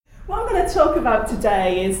going to talk about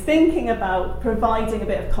today is thinking about providing a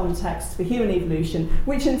bit of context for human evolution,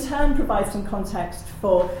 which in turn provides some context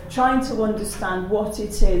for trying to understand what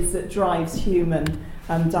it is that drives human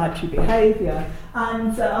dietary behaviour.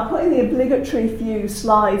 And I'll put in the obligatory few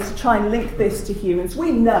slides to try and link this to humans.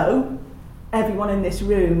 We know, everyone in this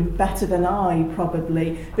room better than I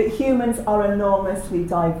probably, that humans are enormously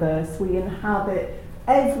diverse. We inhabit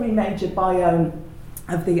every major biome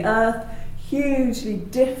of the earth, hugely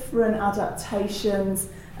different adaptations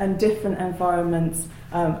and different environments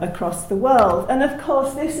across the world. And of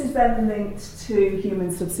course this is then linked to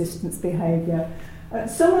human subsistence behaviour,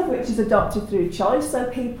 some of which is adopted through choice,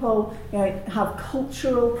 so people have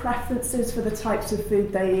cultural preferences for the types of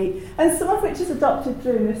food they eat, and some of which is adopted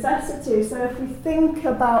through necessity. So if we think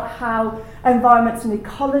about how environments and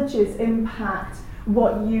ecologies impact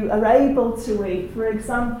what you are able to eat, for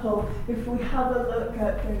example, if we have a look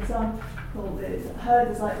at, for example,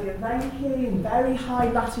 herders like the Evenki in very high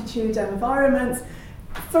latitude environments,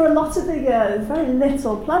 for a lot of the year, there's very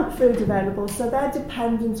little plant food available, so they're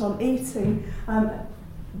dependent on eating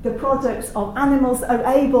the products of animals that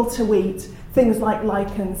are able to eat things like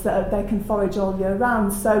lichens that they can forage all year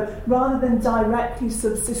round. So rather than directly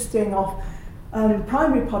subsisting off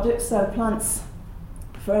primary products, so plants,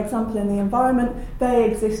 for example, in the environment, they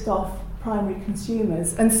exist off primary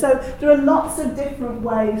consumers. And so there are lots of different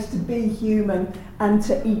ways to be human and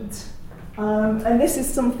to eat. And this is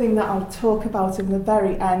something that I'll talk about in the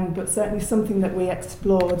very end, but certainly something that we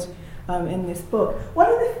explored in this book.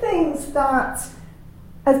 One of the things that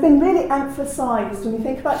has been really emphasised when we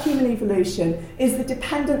think about human evolution is the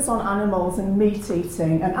dependence on animals and meat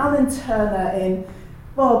eating. And Alan Turner, in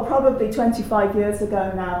probably 25 years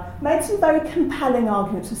ago now, made some very compelling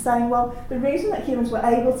arguments for saying, well, the reason that humans were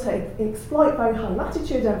able to exploit very high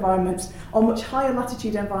latitude environments, or much higher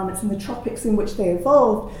latitude environments in the tropics in which they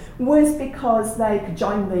evolved, was because they could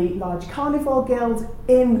join the large carnivore guild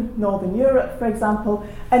in Northern Europe, for example,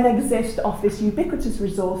 and exist off this ubiquitous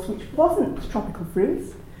resource, which wasn't tropical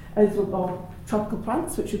fruits, or tropical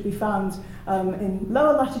plants, which would be found in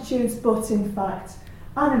lower latitudes, but in fact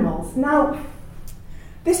animals. Now,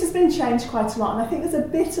 this has been changed quite a lot, and I think there's a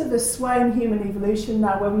bit of a sway in human evolution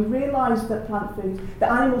now where we realise that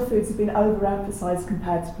animal foods have been overemphasised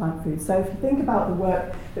compared to plant foods. So if you think about the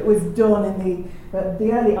work that was done in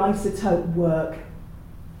the early isotope work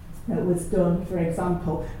that was done, for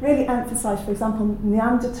example, really emphasised, for example,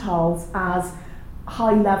 Neanderthals as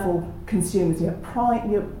high-level consumers,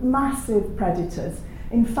 massive predators.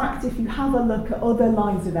 In fact, if you have a look at other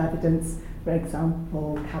lines of evidence, for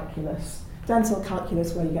example, dental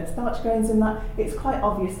calculus, where you get starch grains in that, it's quite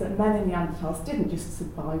obvious that men and Neanderthals didn't just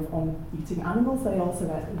survive on eating animals, they also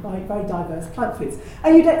ate very, very diverse plant foods.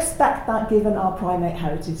 And you'd expect that given our primate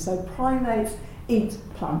heritage. So primates eat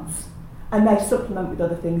plants, and they supplement with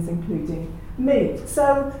other things, including meat.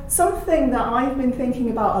 So something that I've been thinking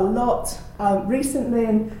about a lot recently,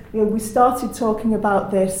 and we started talking about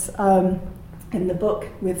this in the book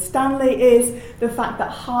with Stanley, is the fact that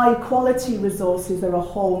high quality resources are a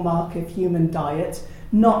hallmark of human diet,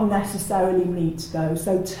 not necessarily meat though.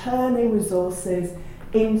 So turning resources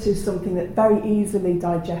into something that's very easily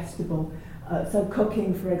digestible. So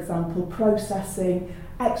cooking, for example, processing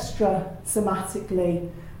extra somatically,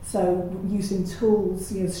 so using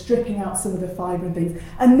tools, stripping out some of the fibre and things.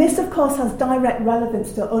 And this, of course, has direct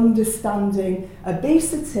relevance to understanding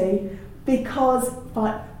obesity, because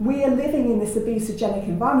we are living in this obesogenic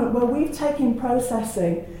environment where we've taken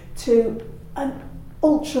processing to an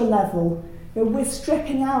ultra level. We're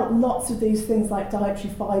stripping out lots of these things like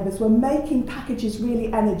dietary fibres. We're making packages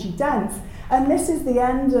really energy dense. And this is the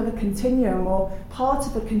end of a continuum, or part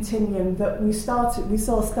of a continuum that we saw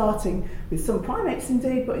starting with some primates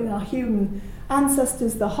indeed, but in our human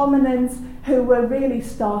ancestors, the hominins, who were really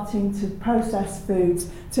starting to process foods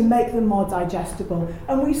to make them more digestible.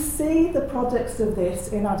 And we see the products of this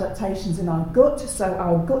in adaptations in our gut. So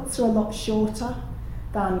our guts are a lot shorter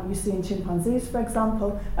than you see in chimpanzees, for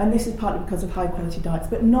example, and this is partly because of high quality diets,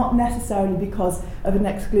 but not necessarily because of an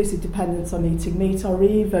exclusive dependence on eating meat, or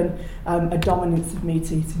even a dominance of meat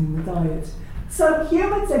eating in the diet. So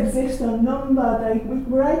humans exist on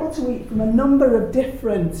we're able to eat from a number of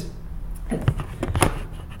different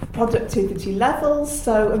productivity levels,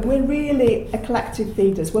 so we're really eclectic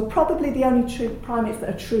feeders. We're probably the only true primates that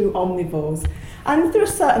are true omnivores. And there are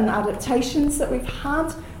certain adaptations that we've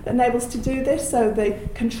had that enables us to do this. So the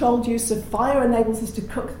controlled use of fire enables us to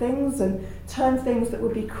cook things and turn things that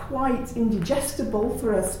would be quite indigestible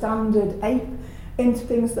for a standard ape into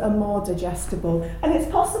things that are more digestible. And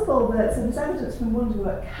it's possible that, so there's evidence from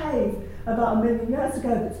Wonderwork Cave about 1 million years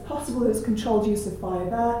ago, it's possible there's controlled use of fire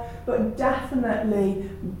there, but definitely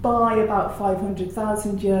by about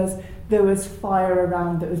 500,000 years, there was fire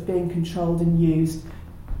around that was being controlled and used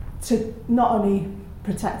to not only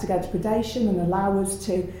protect against predation and allow us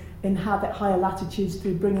to inhabit higher latitudes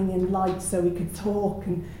through bringing in light so we could talk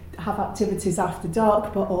and have activities after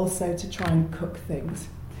dark, but also to try and cook things.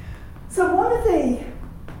 So one of the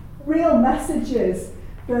real messages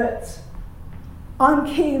that I'm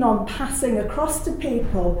keen on passing across to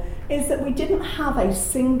people is that we didn't have a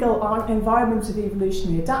single environment of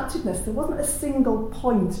evolutionary adaptiveness. There wasn't a single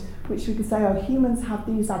point which we could say, oh, humans have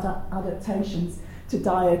these adaptations to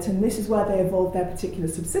diet, and this is where they evolved their particular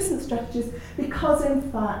subsistence strategies, because in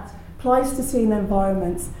fact Pleistocene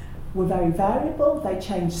environments were very variable. They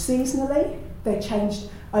changed seasonally, they changed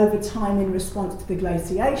over time in response to the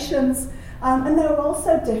glaciations, and they were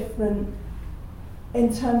also different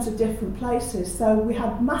in terms of different places. So we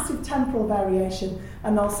had massive temporal variation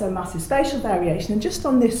and also massive spatial variation. And just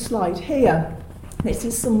on this slide here, this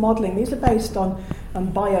is some modelling. These are based on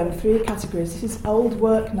biome 3 categories. This is old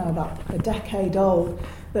work now, about a decade old,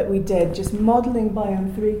 that we did, just modelling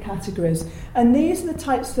biome 3 categories. And these are the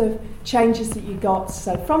types of changes that you got,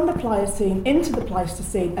 so from the Pliocene into the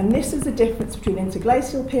Pleistocene, and this is the difference between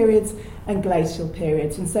interglacial periods and glacial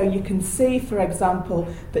periods. And so you can see, for example,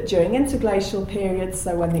 that during interglacial periods,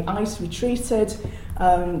 so when the ice retreated,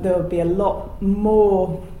 there would be a lot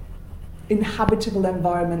more inhabitable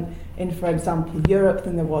environment in, for example, Europe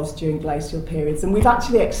than there was during glacial periods. And we've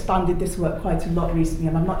actually expanded this work quite a lot recently,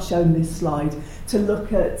 and I'm not showing this slide, to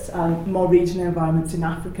look at more regional environments in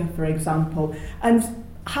Africa, for example. And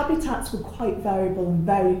habitats were quite variable and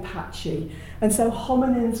very patchy. And so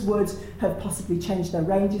hominins would have possibly changed their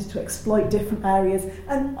ranges to exploit different areas,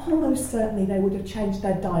 and almost certainly they would have changed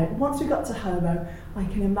their diet. Once we got to Homo, I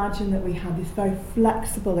can imagine that we had this very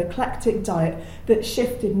flexible, eclectic diet that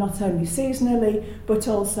shifted not only seasonally, but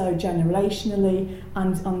also generationally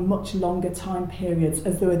and on much longer time periods,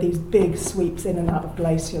 as there were these big sweeps in and out of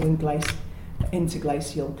glacial and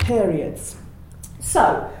interglacial periods.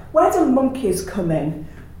 So, where do monkeys come in?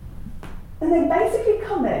 And they basically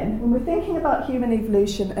come in, when we're thinking about human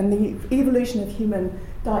evolution and the evolution of human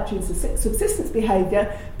dietary and subsistence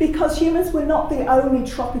behaviour, because humans were not the only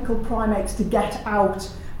tropical primates to get out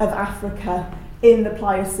of Africa in the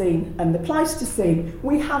Pliocene and the Pleistocene.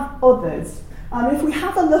 We have others. If we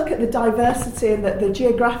have a look at the diversity and the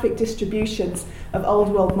geographic distributions of Old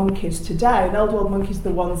World monkeys today, and Old World monkeys are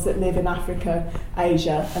the ones that live in Africa,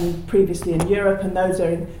 Asia, and previously in Europe, and those are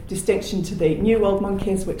in distinction to the New World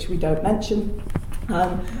monkeys, which we don't mention.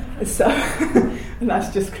 And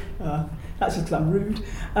that's just because I'm rude.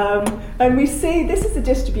 And we see this is the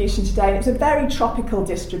distribution today, and it's a very tropical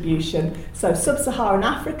distribution. So sub-Saharan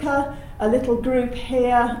Africa, a little group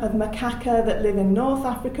here of macaca that live in North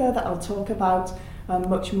Africa that I'll talk about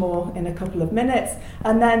much more in a couple of minutes,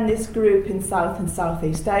 and then this group in South and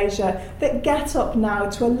Southeast Asia that get up now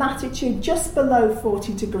to a latitude just below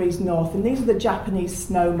 40 degrees north, and these are the Japanese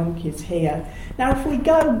snow monkeys here. Now if we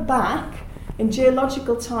go back in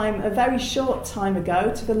geological time, a very short time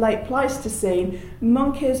ago, to the late Pleistocene,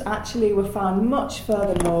 monkeys actually were found much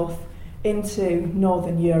further north into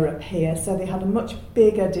northern Europe here, so they had a much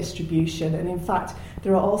bigger distribution, and in fact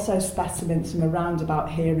there are also specimens from around about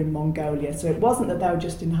here in Mongolia. So it wasn't that they were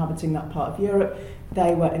just inhabiting that part of Europe,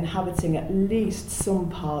 they were inhabiting at least some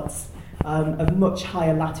parts of much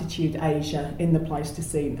higher latitude Asia in the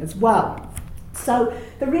Pleistocene as well. So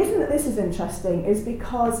the reason that this is interesting is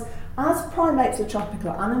because as primates are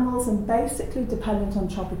tropical animals and basically dependent on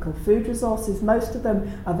tropical food resources, most of them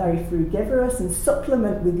are very frugivorous and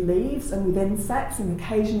supplement with leaves and with insects and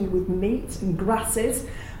occasionally with meat and grasses,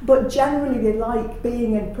 but generally they like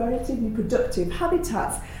being in relatively productive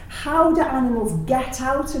habitats. How do animals get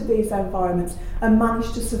out of these environments and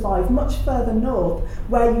manage to survive much further north,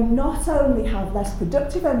 where you not only have less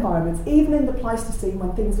productive environments, even in the Pleistocene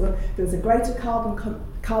when there was a greater carbon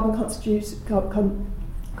constitution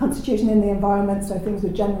in the environment, so things were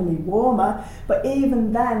generally warmer, but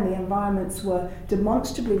even then the environments were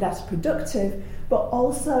demonstrably less productive, but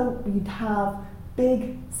also you'd have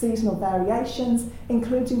big seasonal variations,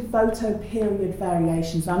 including photoperiod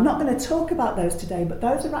variations. Now, I'm not going to talk about those today, but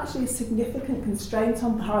those are actually a significant constraint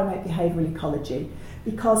on primate behavioural ecology,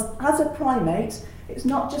 because as a primate, it's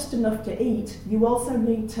not just enough to eat, you also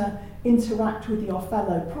need to interact with your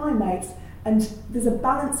fellow primates. And there's a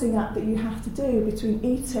balancing act that you have to do between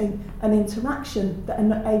eating and interaction that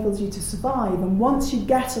enables you to survive. And once you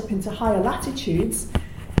get up into higher latitudes,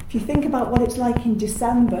 if you think about what it's like in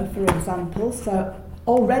December, for example, so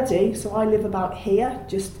I live about here,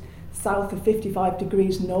 just south of 55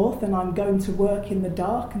 degrees north and I'm going to work in the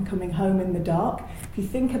dark and coming home in the dark. If you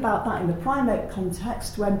think about that in the primate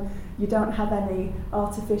context, when you don't have any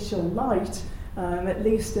artificial light, at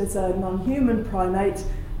least as a non-human primate,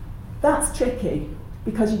 that's tricky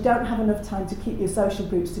because you don't have enough time to keep your social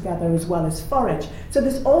groups together as well as forage. So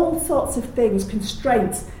there's all sorts of things,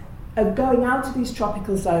 constraints of going out of these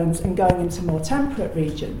tropical zones and going into more temperate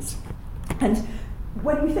regions. And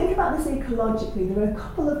when we think about this ecologically, there are a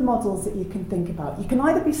couple of models that you can think about. You can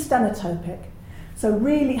either be stenotopic, so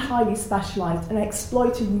really highly specialised and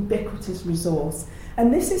exploit a ubiquitous resource.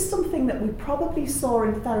 And this is something that we probably saw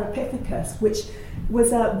in Therapithecus, which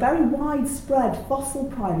was a very widespread fossil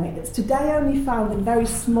primate that's today only found in a very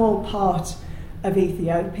small part of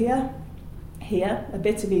Ethiopia. Here, a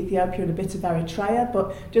bit of Ethiopia and a bit of Eritrea,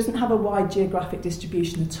 but doesn't have a wide geographic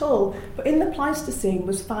distribution at all. But in the Pleistocene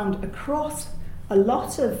was found across a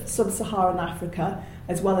lot of sub-Saharan Africa,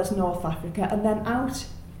 as well as North Africa, and then out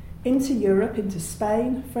into Europe, into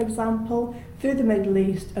Spain, for example, through the Middle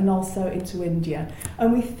East, and also into India.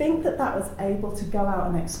 And we think that that was able to go out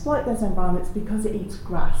and exploit those environments because it eats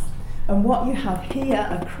grass. And what you have here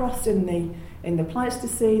across in the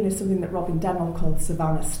Pleistocene is something that Robin Dennell called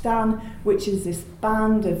Savannistan, which is this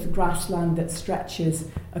band of grassland that stretches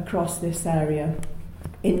across this area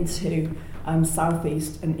into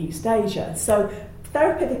Southeast and East Asia. So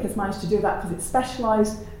Therapithecus managed to do that because it's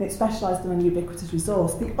specialised, and it's specialised in a ubiquitous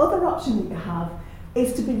resource. The other option that you have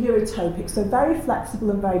is to be eurytopic, so very flexible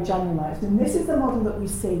and very generalised. And this is the model that we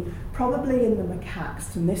see probably in the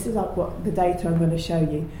macaques, and this is what the data I'm going to show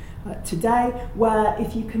you today, where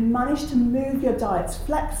if you can manage to move your diets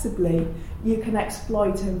flexibly, you can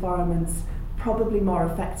exploit environments probably more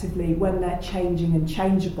effectively when they're changing and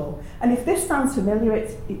changeable. And if this sounds familiar,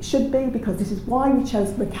 it should be, because this is why we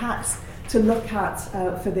chose macaques to look at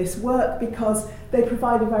for this work, because they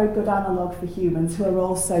provide a very good analogue for humans who are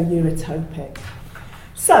also eurytopic.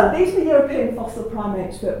 So these are the European fossil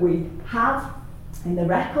primates that we have in the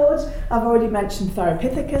record. I've already mentioned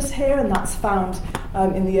Therapithecus here, and that's found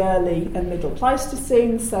in the early and middle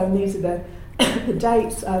Pleistocene. So these are the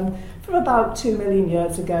dates from about 2 million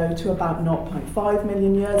years ago to about 0.5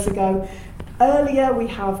 million years ago. Earlier we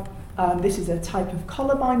have this is a type of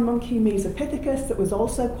columbine monkey, Mesopithecus, that was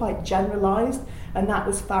also quite generalised, and that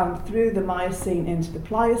was found through the Miocene into the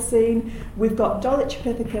Pliocene. We've got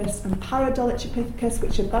Dolichopithecus and Paradolichopithecus,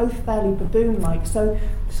 which are both fairly baboon-like. So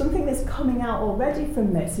something that's coming out already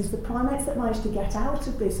from this is the primates that managed to get out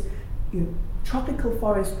of this tropical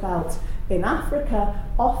forest belt in Africa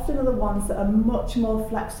often are the ones that are much more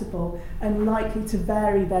flexible and likely to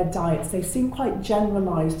vary their diets. They seem quite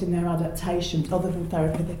generalised in their adaptations, other than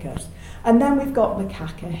Therapithecus. And then we've got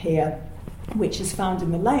macaca here, which is found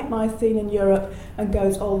in the late Miocene in Europe and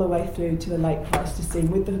goes all the way through to the late Pleistocene,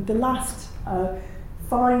 with the last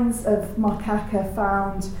finds of macaca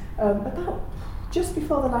found about just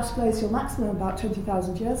before the last glacial maximum, about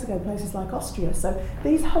 20,000 years ago, places like Austria. So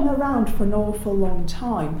these hung around for an awful long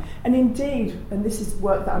time. And indeed, and this is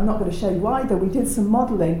work that I'm not going to show you either, we did some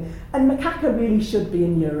modelling, and macaca really should be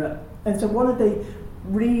in Europe. And so one of the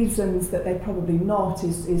reasons that they're probably not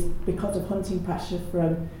is because of hunting pressure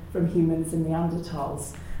from humans and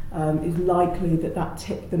Neanderthals. Is likely that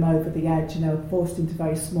tipped them over the edge, forced into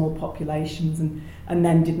very small populations and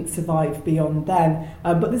then didn't survive beyond then.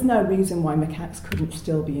 But there's no reason why macaques couldn't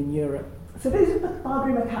still be in Europe. So these are the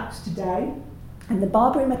Barbary macaques today, and the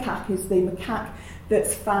Barbary macaque is the macaque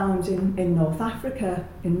that's found in North Africa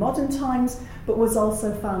in modern times, but was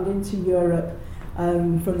also found into Europe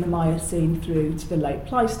from the Miocene through to the late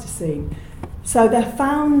Pleistocene. So they're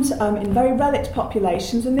found in very relict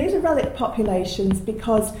populations, and these are relict populations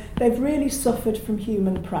because they've really suffered from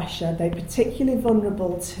human pressure. They're particularly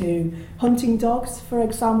vulnerable to hunting dogs, for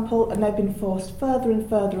example, and they've been forced further and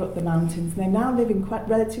further up the mountains. And they now live in quite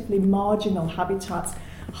relatively marginal habitats,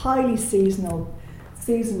 highly seasonal,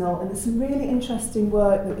 and there's some really interesting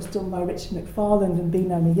work that was done by Richard McFarland and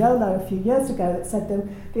Bino Miolo a few years ago that said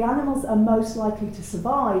that the animals that are most likely to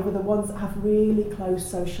survive are the ones that have really close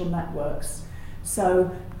social networks. So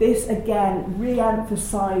this again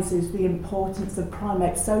re-emphasises the importance of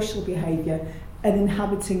primate social behaviour and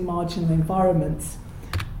inhabiting marginal environments.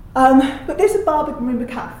 But these are Barbary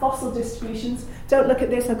macaque fossil distributions. Don't look at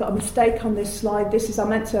this, I've got a mistake on this slide. I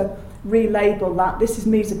meant to relabel that. This is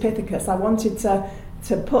Mesopithecus. I wanted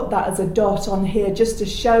to put that as a dot on here just to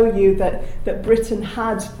show you that Britain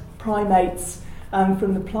had primates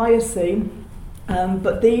from the Pliocene.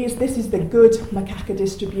 But this is the good macaque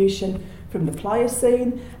distribution from the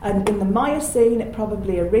Pliocene, and in the Miocene it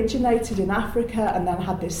probably originated in Africa and then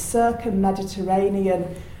had this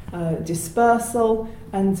circum-Mediterranean dispersal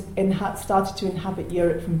and started to inhabit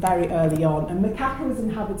Europe from very early on. And macaque was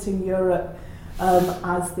inhabiting Europe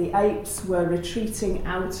as the apes were retreating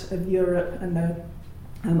out of Europe, and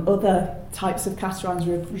the other types of catarrhines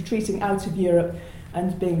were retreating out of Europe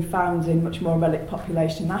and being found in much more relic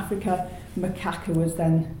population in Africa. Macaque was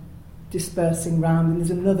then dispersing round, and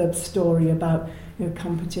there's another story about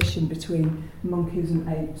competition between monkeys and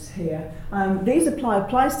apes here. These apply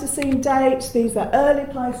Pleistocene dates. These are early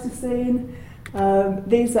Pleistocene.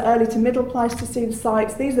 These are early to middle Pleistocene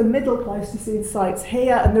sites. These are middle Pleistocene sites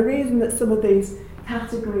here, and the reason that some of these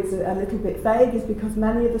categories are a little bit vague is because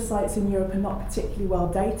many of the sites in Europe are not particularly well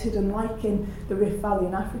dated, and like in the Rift Valley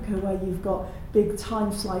in Africa, where you've got big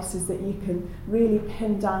time slices that you can really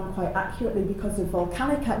pin down quite accurately because of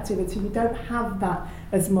volcanic activity, we don't have that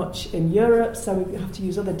as much in Europe, so we have to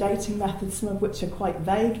use other dating methods, some of which are quite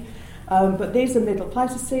vague. But these are middle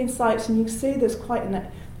Pleistocene sites, and you can see there's quite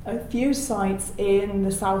a few sites in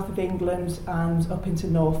the south of England and up into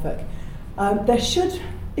Norfolk.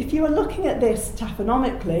 If you are looking at this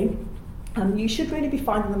taphonomically, you should really be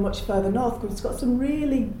finding them much further north, because it's got some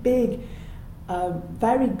really big,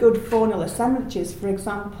 very good faunal assemblages, for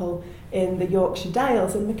example, in the Yorkshire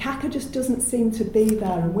Dales, and macaque just doesn't seem to be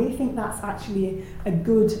there, and we think that's actually a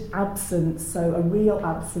good absence, so a real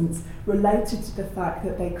absence, related to the fact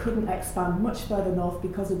that they couldn't expand much further north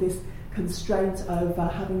because of this constraint over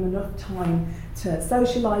having enough time to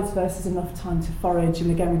socialise versus enough time to forage.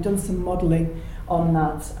 And again, we've done some modelling on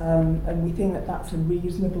that, and we think that that's a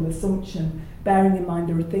reasonable assumption, bearing in mind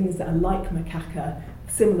there are things that are like macaque,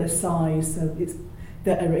 similar size, so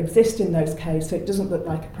that exist in those caves, so it doesn't look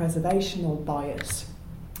like a preservational bias.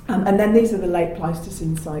 And then these are the late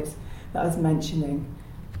Pleistocene sites that I was mentioning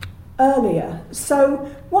earlier.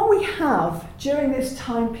 So what we have during this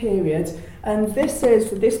time period, and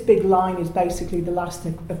this big line is basically the last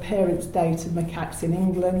appearance date of macaques in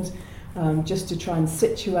England, just to try and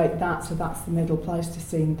situate that, so that's the middle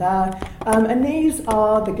Pleistocene there. And these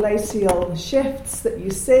are the glacial shifts that you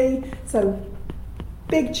see, so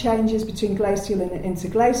big changes between glacial and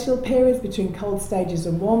interglacial periods, between cold stages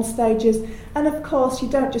and warm stages. And of course, you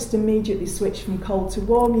don't just immediately switch from cold to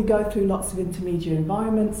warm, you go through lots of intermediate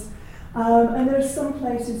environments. And there are some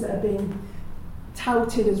places that are being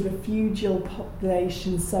touted as refugial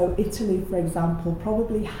populations. So Italy, for example,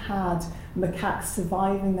 probably had macaques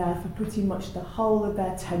surviving there for pretty much the whole of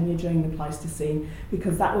their tenure during the Pleistocene,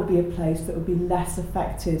 because that would be a place that would be less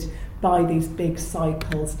affected by these big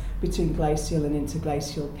cycles between glacial and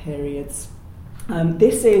interglacial periods.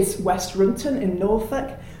 This is West Runton in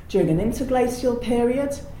Norfolk during an interglacial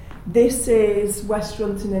period. This is West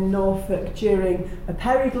Runton in Norfolk during a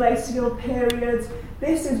periglacial period.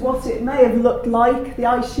 This is what it may have looked like. The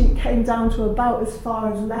ice sheet came down to about as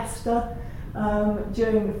far as Leicester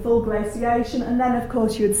during the full glaciation, and then of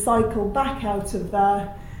course you would cycle back out of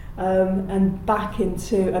there and back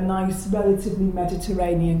into a nice relatively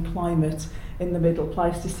Mediterranean climate in the middle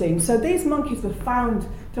Pleistocene. So these monkeys were found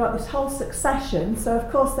throughout this whole succession, so of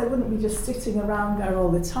course they wouldn't be just sitting around there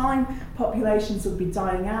all the time. Populations would be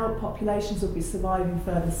dying out, populations would be surviving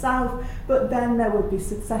further south, but then there would be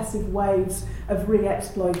successive waves of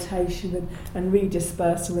re-exploitation and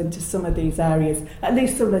redispersal into some of these areas, at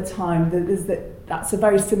least some of the time. That's a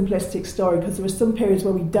very simplistic story, because there are some periods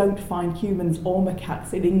where we don't find humans or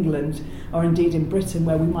macaques in England, or indeed in Britain,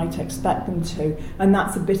 where we might expect them to, and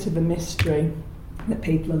that's a bit of a mystery that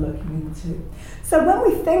people are looking into. So when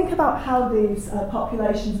we think about how these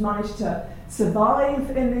populations manage to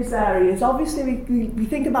survive in these areas, obviously we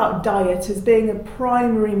think about diet as being a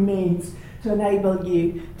primary means to enable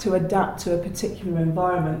you to adapt to a particular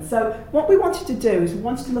environment. So what we wanted to do is we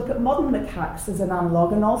wanted to look at modern macaques as an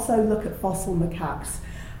analogue, and also look at fossil macaques.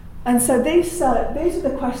 And so these are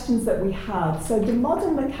the questions that we had. So the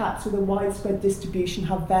modern macaques with a widespread distribution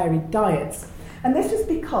have varied diets. And this is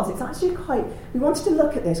because we wanted to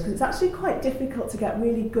look at this because it's actually quite difficult to get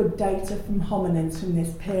really good data from hominins from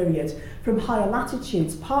this period, from higher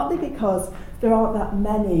latitudes, partly because there aren't that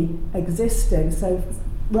many existing, so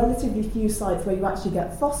relatively few sites where you actually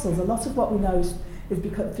get fossils. A lot of what we know is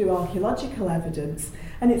because through archaeological evidence,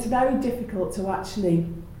 and it's very difficult to actually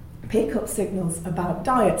pick up signals about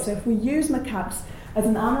diet. So if we use macaques as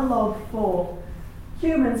an analogue for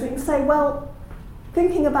humans, we can say, well,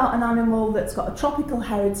 thinking about an animal that's got a tropical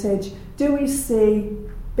heritage, do we see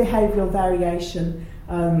behavioural variation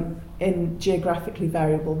in geographically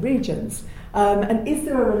variable regions? And is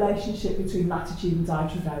there a relationship between latitude and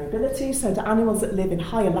dietary variability? So do animals that live in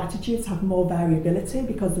higher latitudes have more variability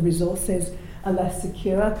because the resources are less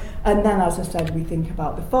secure? And then, as I said, we think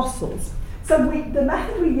about the fossils. So the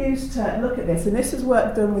method we used to look at this, and this was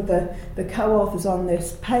work done with the co-authors on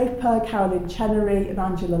this paper, Carolyn Chenery and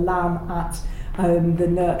Angela Lamb at the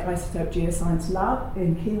NERC Isotope Geoscience Lab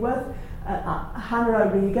in Keyworth, Hannah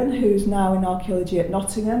O'Regan, who's now in archaeology at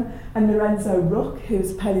Nottingham, and Lorenzo Ruck,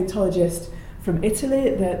 who's a paleontologist from Italy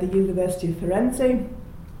at the University of Firenze.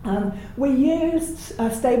 We used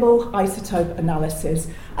stable isotope analysis,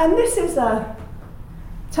 and this is a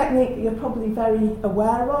technique that you're probably very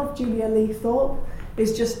aware of. Julia Lee Thorpe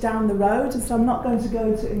is just down the road, and so I'm not going to go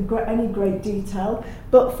into any great detail,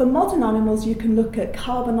 but for modern animals you can look at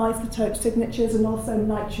carbon isotope signatures and also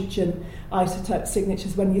nitrogen isotope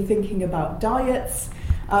signatures when you're thinking about diets.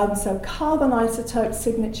 So carbon isotope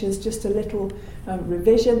signatures, just a little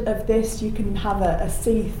revision of this. You can have a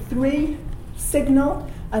C3 signal,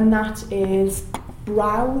 and that is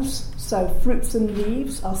browse, so fruits and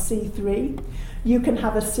leaves are C3. You can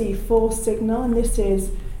have a C4 signal, and this is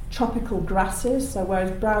tropical grasses, so whereas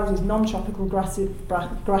browse is non-tropical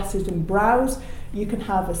grasses and browse, you can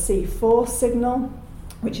have a C4 signal,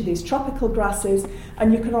 which are these tropical grasses,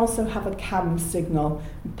 and you can also have a CAM signal.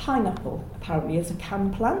 Pineapple apparently is a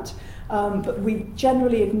CAM plant, but we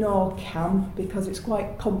generally ignore CAM because it's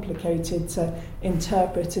quite complicated to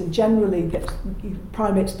interpret, and generally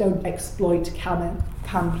primates don't exploit CAM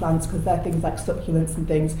plants because they're things like succulents and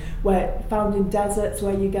things where found in deserts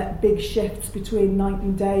where you get big shifts between night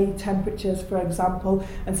and day temperatures, for example,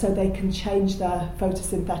 and so they can change their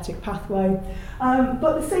photosynthetic pathway.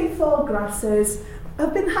 But the C4 grasses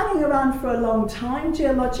have been hanging around for a long time,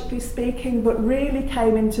 geologically speaking, but really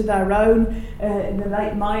came into their own in the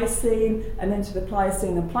late Miocene and into the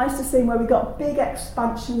Pliocene and Pleistocene, where we got big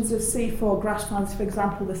expansions of C4 grasslands, for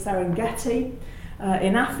example, the Serengeti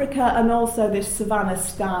in Africa, and also this savanna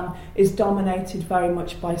stan is dominated very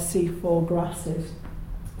much by C4 grasses.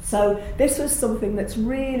 So this was something that's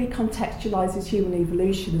really contextualises human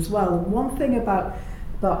evolution as well. And one thing about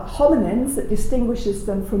hominins that distinguishes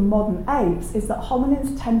them from modern apes is that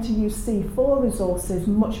hominins tend to use C4 resources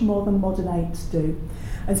much more than modern apes do.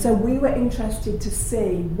 And so we were interested to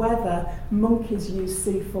see whether monkeys use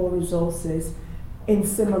C4 resources in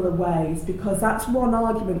similar ways, because that's one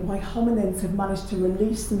argument why hominins have managed to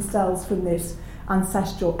release themselves from this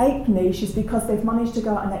ancestral ape niche, is because they've managed to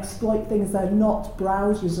go out and exploit things that are not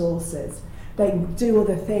browse resources. They do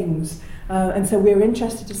other things. And so we were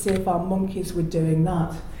interested to see if our monkeys were doing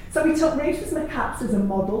that. So we took rhesus macaques as a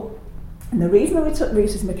model. And the reason we took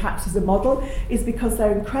rhesus macaques as a model is because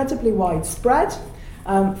they're incredibly widespread,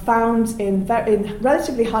 found in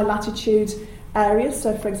relatively high latitude areas.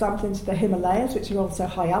 So, for example, into the Himalayas, which are also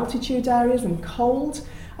high altitude areas and cold,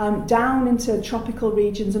 down into tropical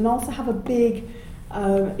regions, and also have a big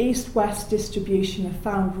east-west distribution, are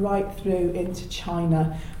found right through into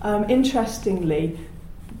China. Interestingly,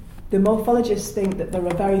 the morphologists think that there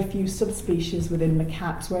are very few subspecies within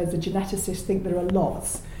macaques, whereas the geneticists think there are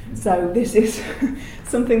lots. So this is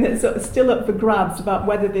something that's sort of still up for grabs about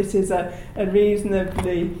whether this is a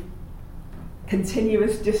reasonably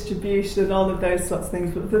continuous distribution and all of those sorts of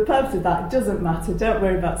things. But for the purpose of that, it doesn't matter. Don't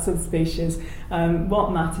worry about subspecies.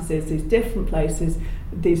 What matters is these different places,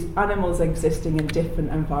 these animals existing in different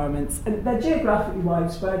environments. And they're geographically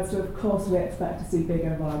widespread, so of course we expect to see big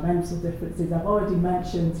environmental differences. I've already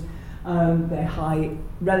mentioned their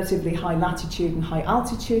relatively high latitude and high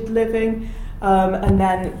altitude living. And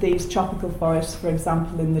then these tropical forests, for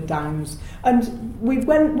example, in the Downs. And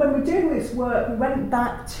when we were doing this work, we went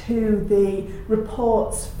back to the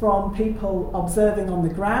reports from people observing on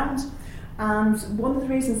the ground. And one of the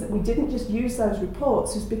reasons that we didn't just use those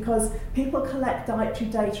reports is because people collect dietary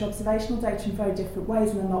data, observational data in very different ways,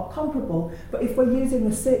 and they're not comparable. But if we're using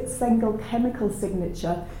the single chemical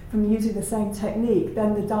signature from using the same technique,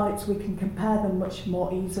 then the diets, we can compare them much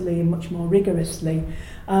more easily and much more rigorously.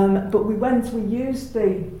 But we used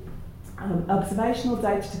the observational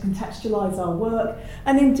data to contextualise our work,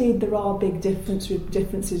 and indeed there are big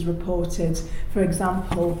differences reported. For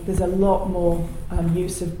example, there's a lot more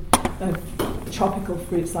use of tropical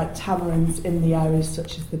fruits like tamarinds in the areas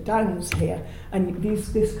such as the Downs here, and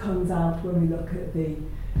this comes out when we look at the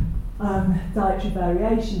dietary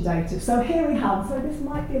variation data. So here we have, so this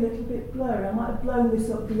might be a little bit blurry, I might have blown this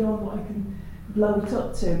up beyond what I can blow it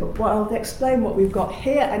up to, but I'll explain what we've got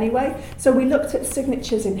here anyway. So we looked at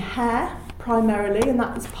signatures in hair primarily, and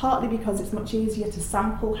that was partly because it's much easier to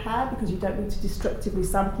sample hair because you don't need to destructively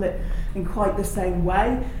sample it in quite the same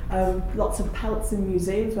way. Lots of pelts in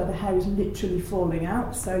museums where the hair is literally falling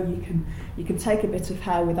out, so you can take a bit of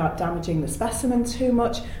hair without damaging the specimen too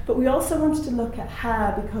much. But we also wanted to look at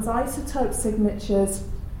hair because isotope signatures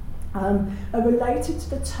are related to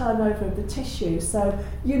the turnover of the tissue. So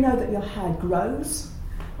you know that your hair grows.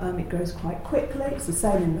 It grows quite quickly. It's the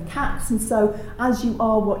same in macaques. And so as you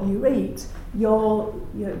are what you eat,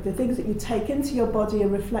 the things that you take into your body are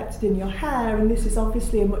reflected in your hair, and this is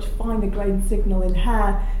obviously a much finer grained signal in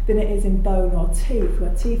hair than it is in bone or teeth,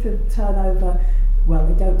 where teeth turn over. Well,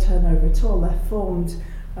 they don't turn over at all. They're formed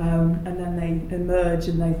and then they emerge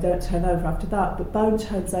and they don't turn over after that. But bone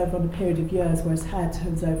turns over on a period of years, whereas hair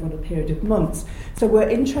turns over on a period of months. So we're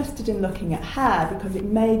interested in looking at hair because it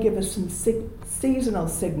may give us some seasonal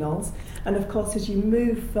signals. And of course, as you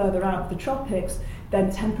move further out of the tropics,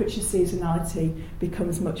 then temperature seasonality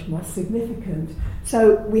becomes much more significant.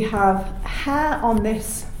 So we have hair on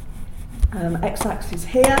this x-axis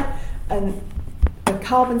here, and the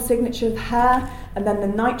carbon signature of hair, and then the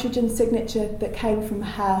nitrogen signature that came from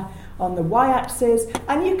hair on the y-axis,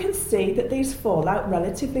 and you can see that these fall out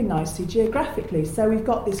relatively nicely geographically. So we've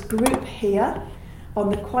got this group here on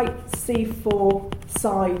the quite C4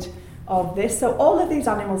 side of this. So all of these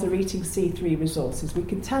animals are eating C3 resources. We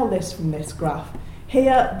can tell this from this graph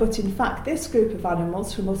here, but in fact this group of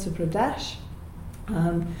animals from Uttar Pradesh,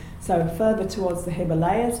 so further towards the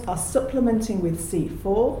Himalayas, are supplementing with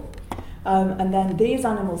C4. And then these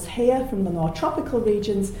animals here from the more tropical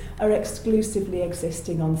regions are exclusively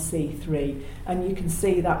existing on C3. And you can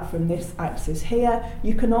see that from this axis here.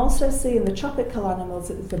 You can also see in the tropical animals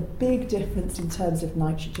that there's a big difference in terms of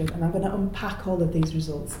nitrogen. And I'm going to unpack all of these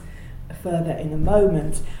results further in a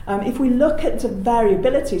moment. If we look at the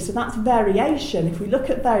variability, so that's variation. If we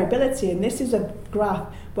look at variability, and this is a graph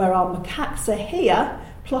where our macaques are here,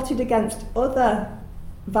 plotted against other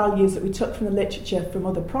values that we took from the literature from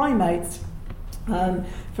other primates.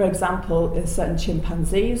 For example, there's certain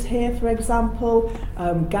chimpanzees here, for example,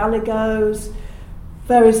 galligos,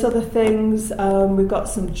 various other things. We've got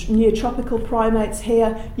some neotropical primates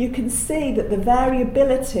here. You can see that the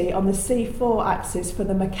variability on the C4 axis for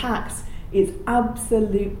the macaques is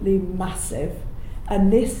absolutely massive.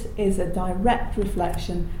 And this is a direct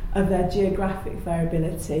reflection of their geographic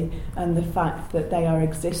variability and the fact that they are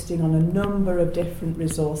existing on a number of different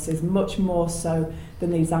resources, much more so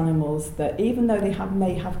than these animals that, even though they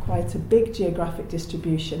may have quite a big geographic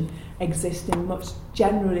distribution, exist in much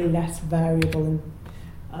generally less variable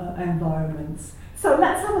environments. So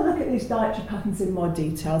let's have a look at these dietary patterns in more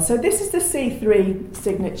detail. So this is the C3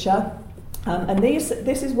 signature. And this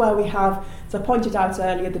is where we have, as I pointed out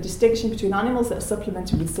earlier, the distinction between animals that are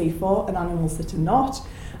supplemented with C4 and animals that are not.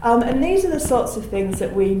 And these are the sorts of things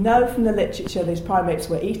that we know from the literature these primates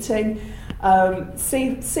were eating.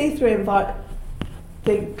 C3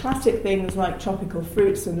 classic things like tropical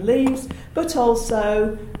fruits and leaves, but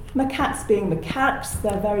also macaques being macaques.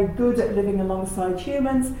 They're very good at living alongside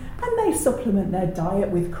humans, and they supplement their diet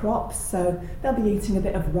with crops. So they'll be eating a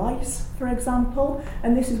bit of rice, for example,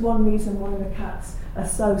 and this is one reason why macaques are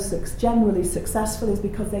so generally successful, is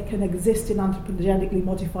because they can exist in anthropogenically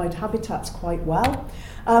modified habitats quite well.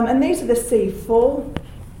 And these are the C4.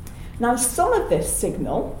 Now, some of this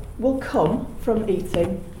signal will come from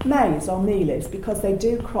eating maize or mealies, because they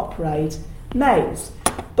do crop raid maize.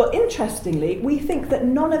 But interestingly, we think that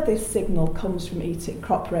none of this signal comes from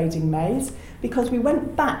crop raiding maize, because we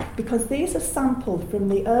went back, because these are sampled from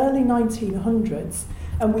the early 1900s,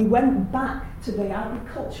 and we went back to the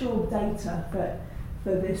agricultural data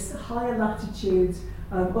for this higher latitude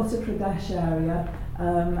Uttar Pradesh area,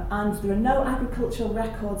 and there are no agricultural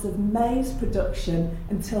records of maize production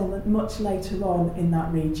until much later on in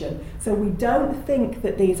that region. So we don't think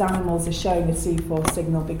that these animals are showing a C4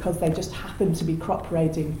 signal because they just happen to be crop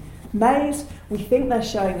raiding maize. We think they're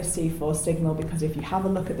showing a C4 signal because if you have a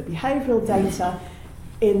look at the behavioural data,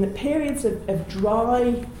 in the periods of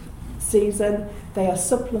dry season, they are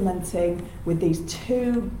supplementing with these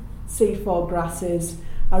two C4 grasses,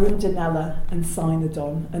 Arundinella and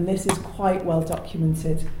Cynodon, and this is quite well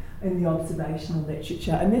documented in the observational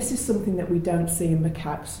literature, and this is something that we don't see in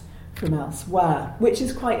macaques from elsewhere, which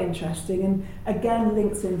is quite interesting, and again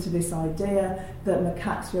links into this idea that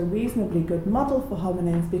macaques are a reasonably good model for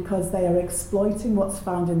hominins because they are exploiting what's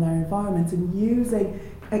found in their environment and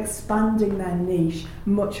expanding their niche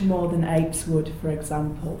much more than apes would, for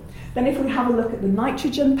example. Then if we have a look at the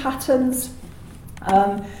nitrogen patterns,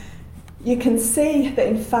 you can see that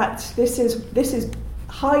in fact this is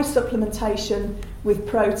high supplementation with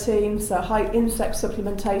protein, so high insect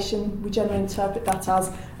supplementation, we generally interpret that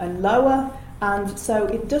as, and lower, and so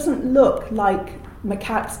it doesn't look like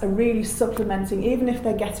macaques are really supplementing, even if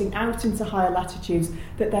they're getting out into higher latitudes,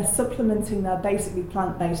 that they're supplementing their basically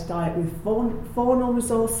plant-based diet with faunal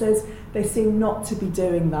resources. They seem not to be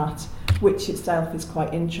doing that. which itself is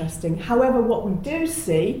quite interesting. However, what we do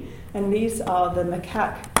see, and these are the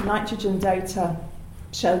macaque nitrogen data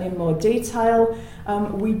shown in more detail,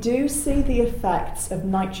 we do see the effects of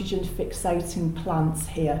nitrogen fixating plants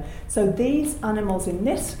here. So these animals in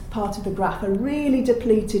this part of the graph are really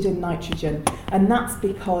depleted in nitrogen, and that's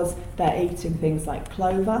because they're eating things like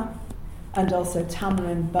clover and also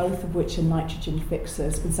tamarin, both of which are nitrogen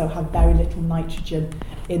fixers, and so have very little nitrogen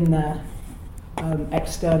in their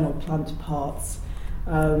external plant parts.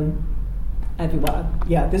 Everywhere.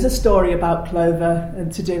 Yeah, there's a story about clover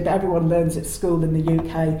and to do that everyone learns at school in the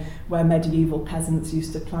UK, where medieval peasants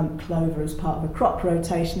used to plant clover as part of a crop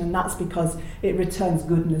rotation, and that's because it returns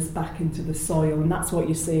goodness back into the soil, and that's what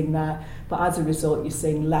you're seeing there. But as a result, you're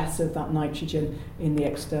seeing less of that nitrogen in the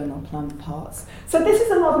external plant parts. So this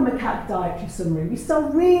is a modern macaque dietary summary. We saw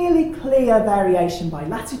really clear variation by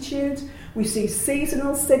latitude. We see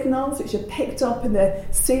seasonal signals, which are picked up in the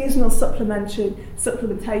seasonal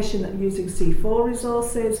supplementation using C4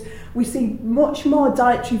 resources. We see much more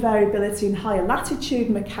dietary variability in higher latitude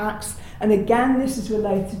macaques, and again, this is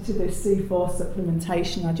related to this C4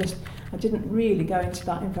 supplementation. I didn't really go into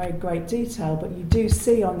that in very great detail, but you do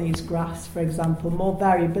see on these graphs, for example, more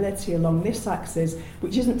variability along this axis,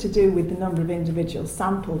 which isn't to do with the number of individuals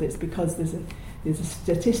sampled. It's because there's a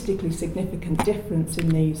statistically significant difference in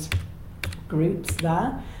these groups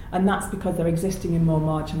there, and that's because they're existing in more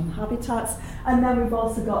marginal habitats. And then we've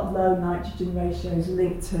also got low nitrogen ratios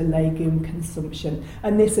linked to legume consumption,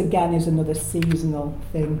 and this again is another seasonal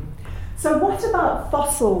thing. So what about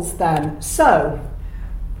fossils then? So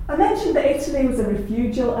I mentioned that Italy was a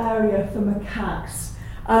refugial area for macaques,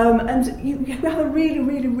 and we have a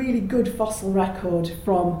really good fossil record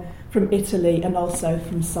from Italy and also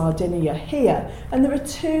from Sardinia here, and there are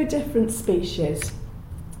two different species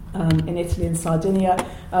in Italy and Sardinia.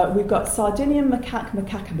 We've got Sardinian macaque,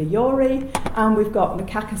 Macaca majori, and we've got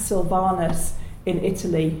Macaca sylvanus in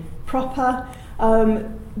Italy proper.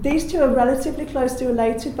 These two are relatively closely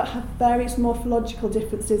related but have various morphological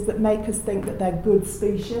differences that make us think that they're good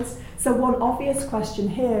species. So one obvious question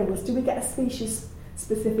here was, do we get a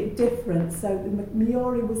species-specific difference? So the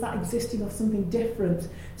Majori, was that existing of something different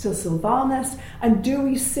to Sylvanus? And do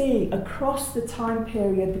we see across the time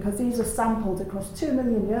period, because these are sampled across 2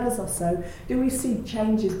 million years or so, do we see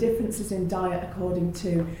changes, differences in diet according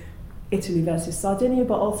to Italy versus Sardinia,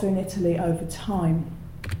 but also in Italy over time?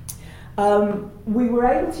 We were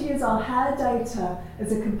able to use our hair data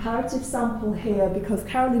as a comparative sample here because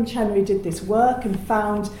Carolyn Chenery did this work and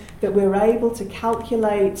found that we were able to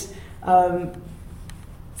calculate isotope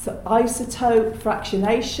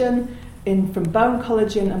fractionation from bone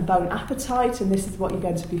collagen and bone apatite, and this is what you're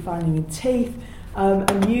going to be finding in teeth,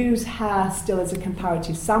 and use hair still as a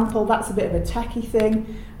comparative sample. That's a bit of a techie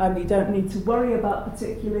thing, you don't need to worry about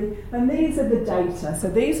particularly. And these are the data. So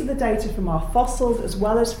these are the data from our fossils as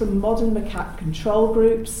well as from modern macaque control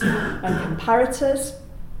groups and comparators.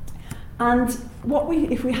 And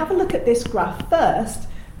if we have a look at this graph first,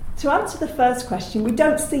 to answer the first question, we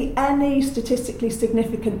don't see any statistically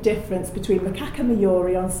significant difference between Macaca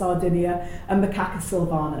majori on Sardinia and Macaca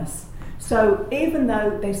sylvanus. So even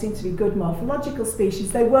though they seem to be good morphological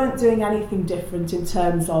species, they weren't doing anything different in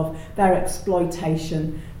terms of their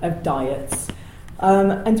exploitation of diets.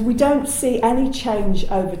 And we don't see any change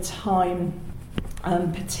over time,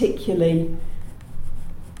 particularly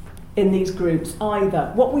in these groups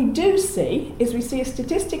either. What we do see is we see a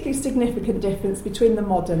statistically significant difference between the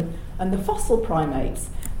modern and the fossil primates.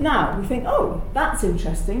 Now, we think, oh, that's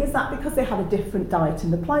interesting. Is that because they had a different diet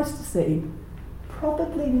in the Pleistocene?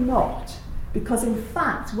 Probably not, because in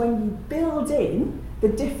fact, when you build in the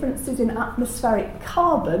differences in atmospheric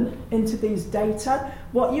carbon into these data,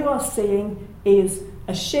 what you are seeing is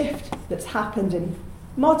a shift that's happened in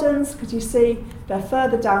moderns, because you see they're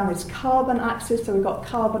further down this carbon axis, so we've got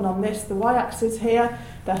carbon on the y-axis here,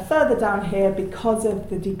 they're further down here because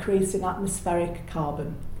of the decrease in atmospheric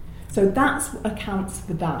carbon. So that accounts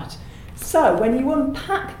for that. So when you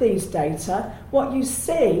unpack these data, what you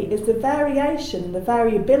see is the variation, the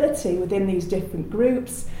variability within these different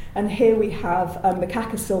groups, and here we have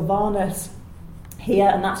Macaca sylvanus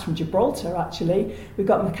here, and that's from Gibraltar actually. We've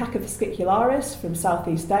got Macaca fascicularis from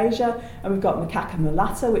Southeast Asia, and we've got Macaca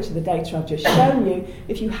mulatta, which are the data I've just shown you.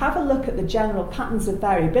 If you have a look at the general patterns of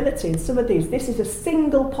variability in some of these, this is a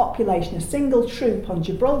single population, a single troop on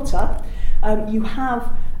Gibraltar, you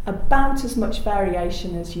have about as much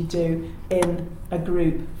variation as you do in a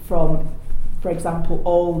group from, for example,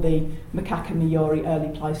 all the Macaca majori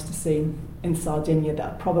early Pleistocene in Sardinia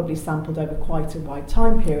that are probably sampled over quite a wide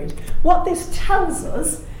time period. What this tells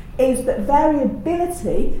us is that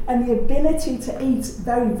variability and the ability to eat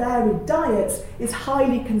very varied diets is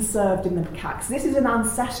highly conserved in the macaques. This is an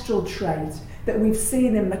ancestral trait that we've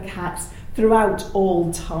seen in macaques throughout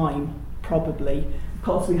all time, probably. Of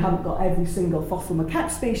course, we haven't got every single fossil macaque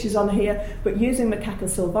species on here, but using Macaca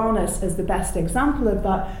sylvanus as the best example of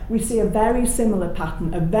that, we see a very similar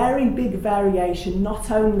pattern, a very big variation, not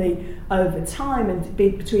only over time and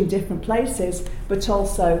between different places, but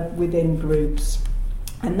also within groups.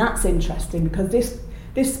 And that's interesting because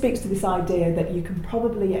this speaks to this idea that you can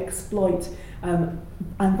probably exploit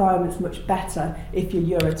environments much better if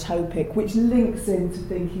you're eurotopic, which links into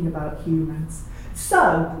thinking about humans.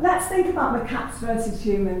 So let's think about macaques versus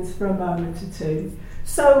humans for a moment or two.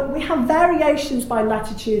 So we have variations by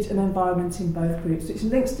latitude and environment in both groups, which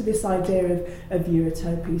links to this idea of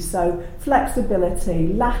eurotopy. So flexibility,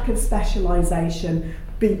 lack of specialisation,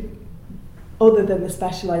 other than the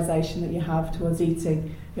specialisation that you have towards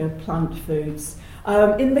eating plant foods.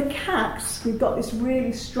 In macaques, we've got this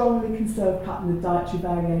really strongly conserved pattern of dietary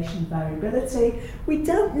variation and variability. We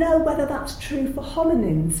don't know whether that's true for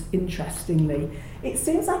hominins, interestingly. It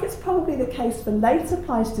seems like it's probably the case for later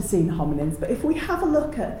Pleistocene hominins, but if we have a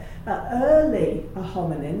look at early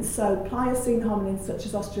hominins, so Pliocene hominins such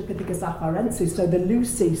as Australopithecus afarensis, so the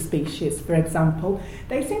Lucy species, for example,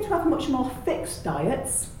 they seem to have much more fixed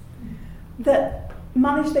diets that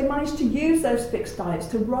they managed to use those fixed diets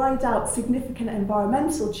to ride out significant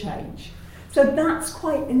environmental change. So that's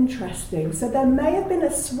quite interesting. So there may have been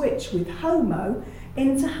a switch with Homo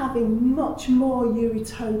into having much more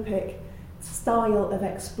eutopic style of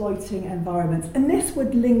exploiting environments. And this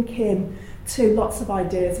would link in to lots of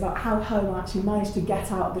ideas about how Homo actually managed to get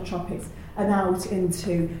out of the tropics and out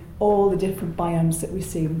into all the different biomes that we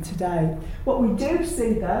see today. What we do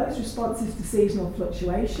see, though, is responses to seasonal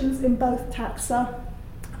fluctuations in both taxa.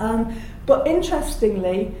 But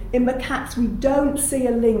interestingly, in macaques, we don't see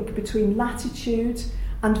a link between latitude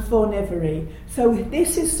and faunivory. So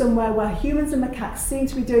this is somewhere where humans and macaques seem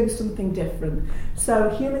to be doing something different. So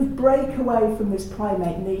humans break away from this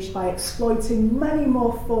primate niche by exploiting many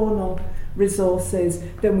more faunal resources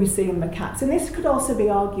than we see in macaques. And this could also be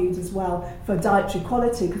argued as well for dietary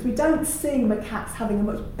quality, because we don't see macaques having a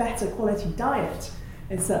much better quality diet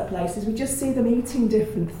in certain places. We just see them eating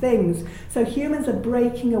different things. So humans are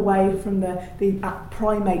breaking away from the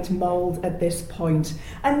primate mould at this point.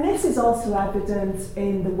 And this is also evident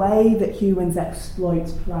in the way that humans exploit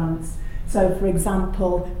plants. So, for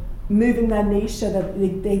example, moving their niche so that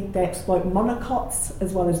they exploit monocots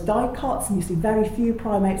as well as dicots, and you see very few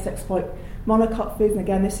primates exploit monocot foods. And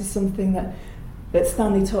again, this is something that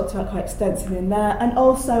Stanley talked about quite extensively in there, and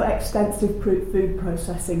also extensive food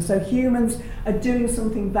processing. So humans are doing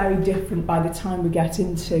something very different by the time we get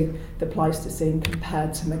into the Pleistocene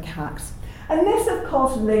compared to macaques. And this, of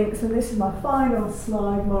course, links, and this is my final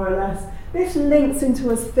slide, more or less, this links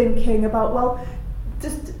into us thinking about, well,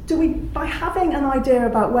 do we, by having an idea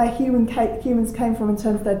about where humans came from in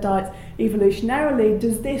terms of their diets evolutionarily,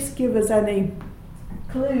 does this give us any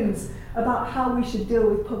clues about how we should deal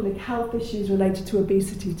with public health issues related to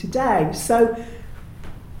obesity today? So,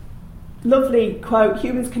 lovely quote,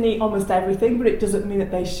 humans can eat almost everything, but it doesn't mean that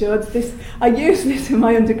they should. I use this in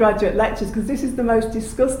my undergraduate lectures because this is the most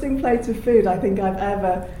disgusting plate of food I think I've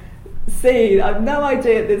ever seen. I've no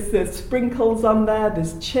idea, there's sprinkles on there,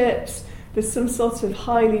 there's chips, there's some sort of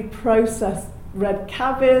highly processed red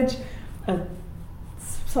cabbage, a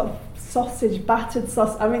sort of sausage, battered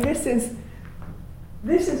sausage. I mean,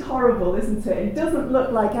 this is horrible, isn't it? It doesn't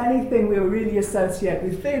look like anything we would really associate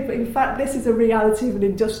with food, but in fact this is a reality of an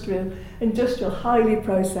industrial, highly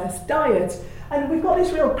processed diet. And we've got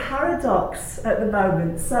this real paradox at the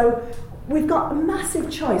moment. So we've got a massive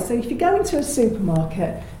choice. So if you go into a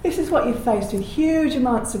supermarket, this is what you're faced with, huge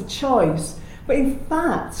amounts of choice. But in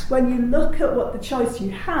fact, when you look at what the choice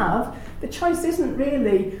you have, the choice isn't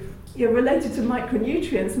really related to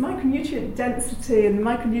micronutrients. Micronutrient density and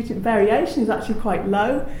micronutrient variation is actually quite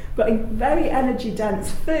low, but in very energy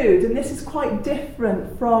dense food, and this is quite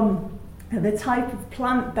different from the type of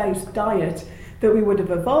plant-based diet that we would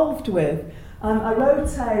have evolved with. I wrote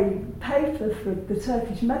a paper for the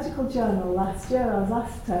Turkish Medical Journal last year. I was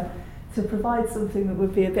asked to provide something that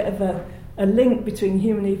would be a bit of a link between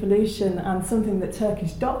human evolution and something that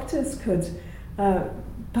Turkish doctors could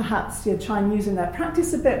perhaps try and use in their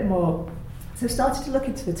practice a bit more. So I started to look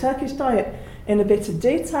into the Turkish diet in a bit of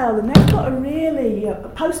detail, and they've got a really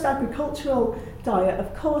post-agricultural diet,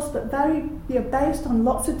 of course, but very based on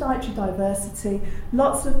lots of dietary diversity,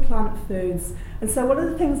 lots of plant foods. And so one of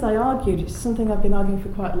the things I argued, which is something I've been arguing for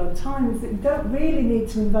quite a long time, is that you don't really need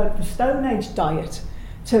to invoke the Stone Age diet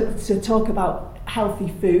to talk about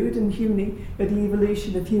healthy food and the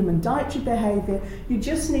evolution of human dietary behaviour. You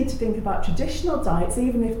just need to think about traditional diets,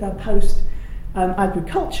 even if they're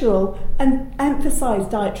agricultural, and emphasise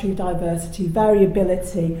dietary diversity,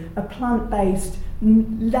 variability, a plant-based,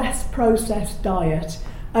 less processed diet.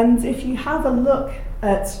 And if you have a look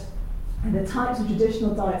at the types of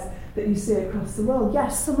traditional diets that you see across the world,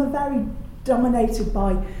 yes, some are very dominated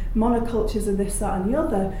by monocultures and this, that and the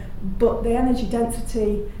other, but the energy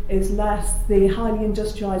density is less, the highly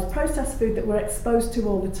industrialised processed food that we're exposed to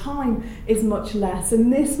all the time is much less,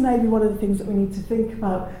 and this may be one of the things that we need to think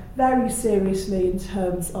about very seriously in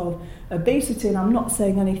terms of obesity. And I'm not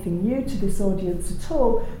saying anything new to this audience at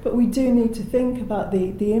all, but we do need to think about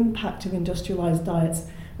the impact of industrialised diets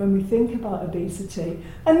when we think about obesity.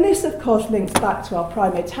 And this of course links back to our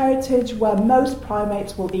primate heritage, where most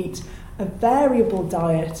primates will eat a variable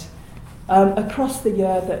diet across the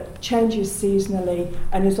year that changes seasonally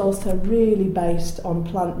and is also really based on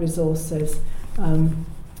plant resources,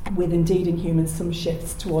 with indeed in humans some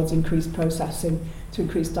shifts towards increased processing to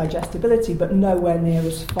increase digestibility, but nowhere near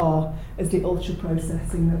as far as the ultra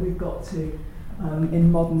processing that we've got to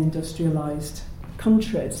in modern industrialised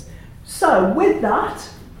countries. So with that,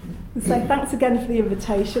 I say thanks again for the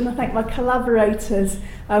invitation. I thank my collaborators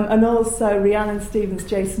and also Rhiannon Stevens,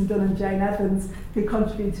 Jason Dunn and Jane Evans, who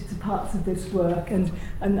contributed to parts of this work, and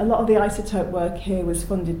a lot of the isotope work here was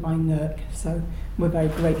funded by NERC, so we're very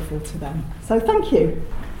grateful to them. So thank you.